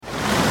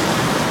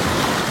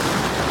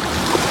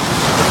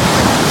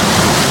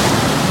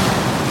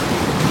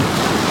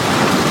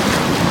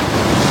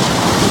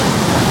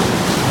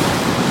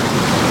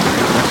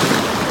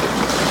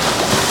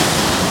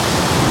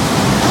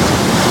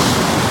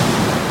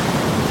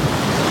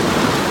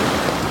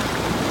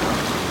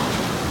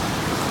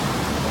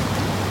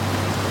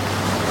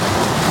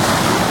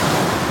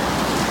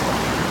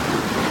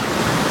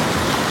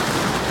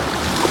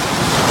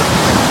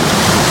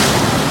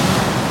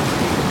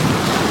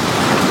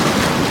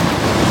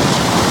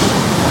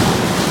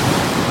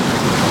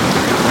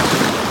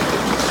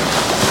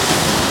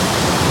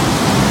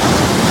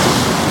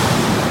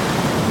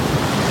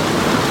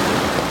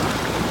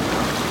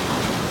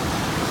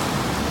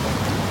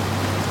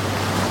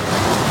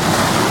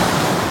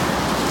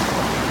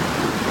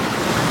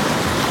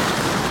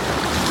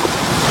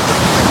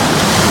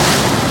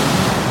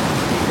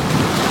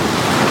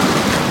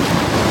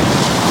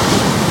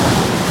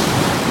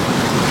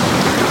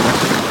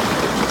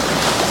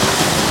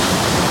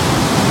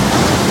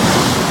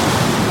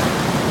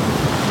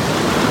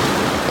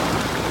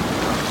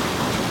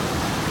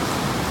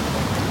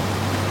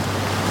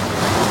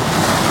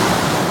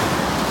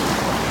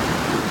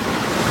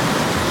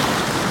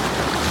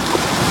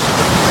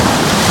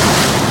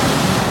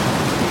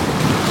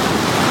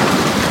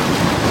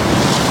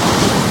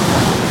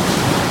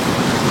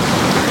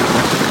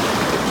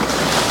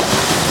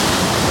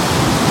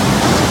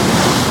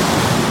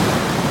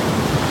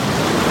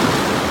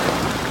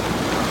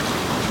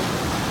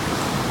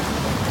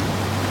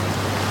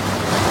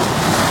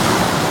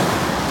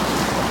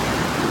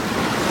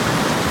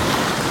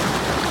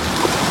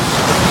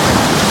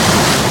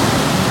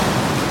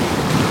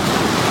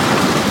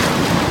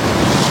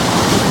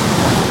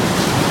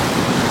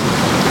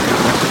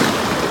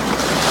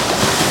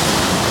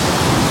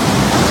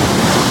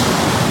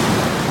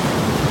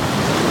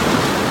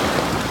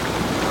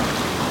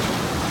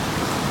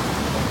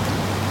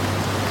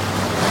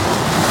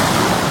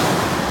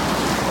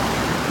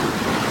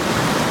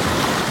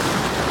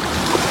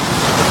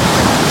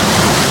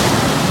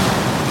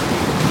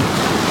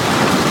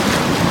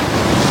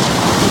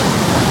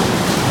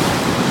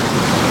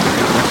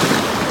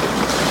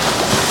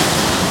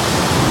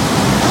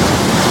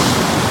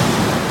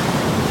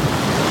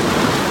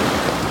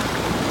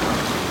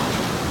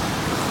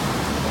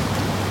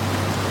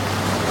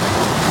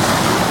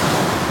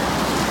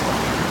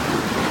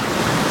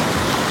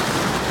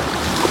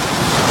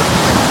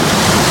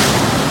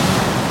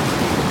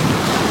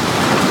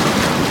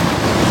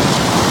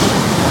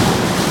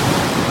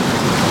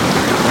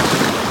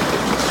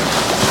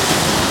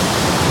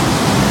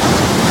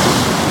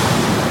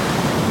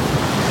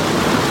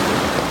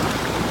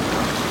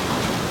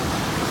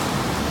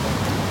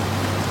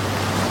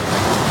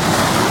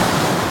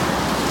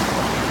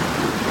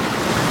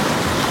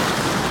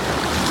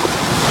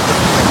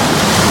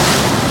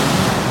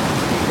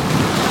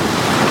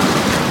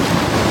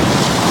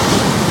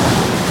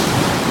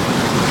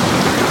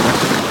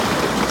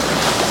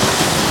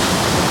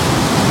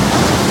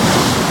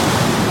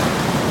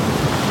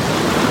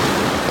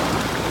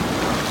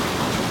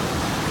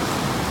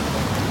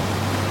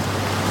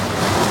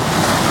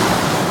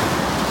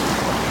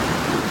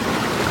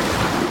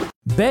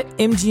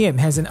BetMGM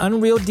has an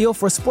unreal deal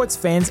for sports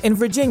fans in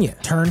Virginia.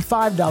 Turn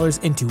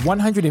 $5 into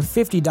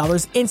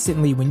 $150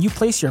 instantly when you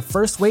place your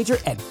first wager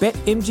at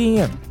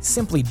BetMGM.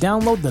 Simply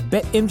download the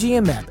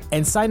BetMGM app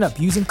and sign up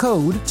using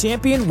code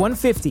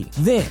Champion150.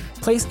 Then,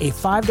 place a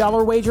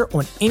 $5 wager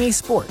on any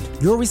sport.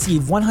 You'll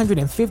receive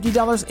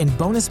 $150 in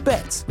bonus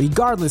bets,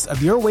 regardless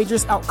of your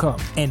wager's outcome.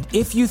 And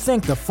if you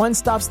think the fun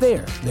stops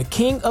there, the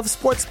King of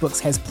Sportsbooks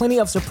has plenty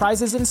of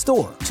surprises in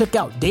store. Check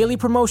out daily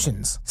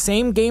promotions,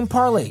 same-game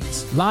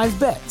parlays, live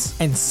bets,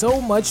 and so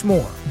much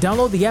more.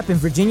 Download the app in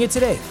Virginia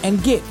today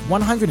and get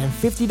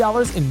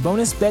 $150 in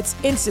bonus bets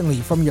instantly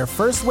from your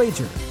first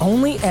wager.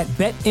 Only at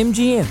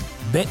BetMGM.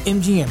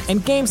 BetMGM and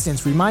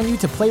GameSense remind you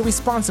to play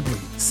responsibly.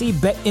 See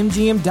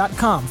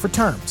BetMGM.com for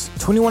terms.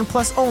 21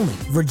 plus only.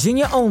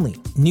 Virginia only.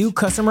 New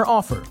customer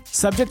offer.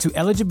 Subject to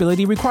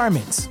eligibility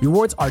requirements.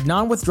 Rewards are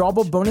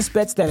non-withdrawable bonus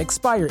bets that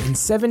expire in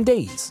 7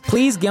 days.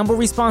 Please gamble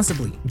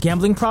responsibly.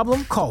 Gambling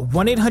problem? Call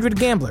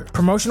 1-800-GAMBLER.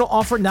 Promotional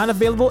offer not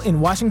available in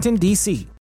Washington, D.C.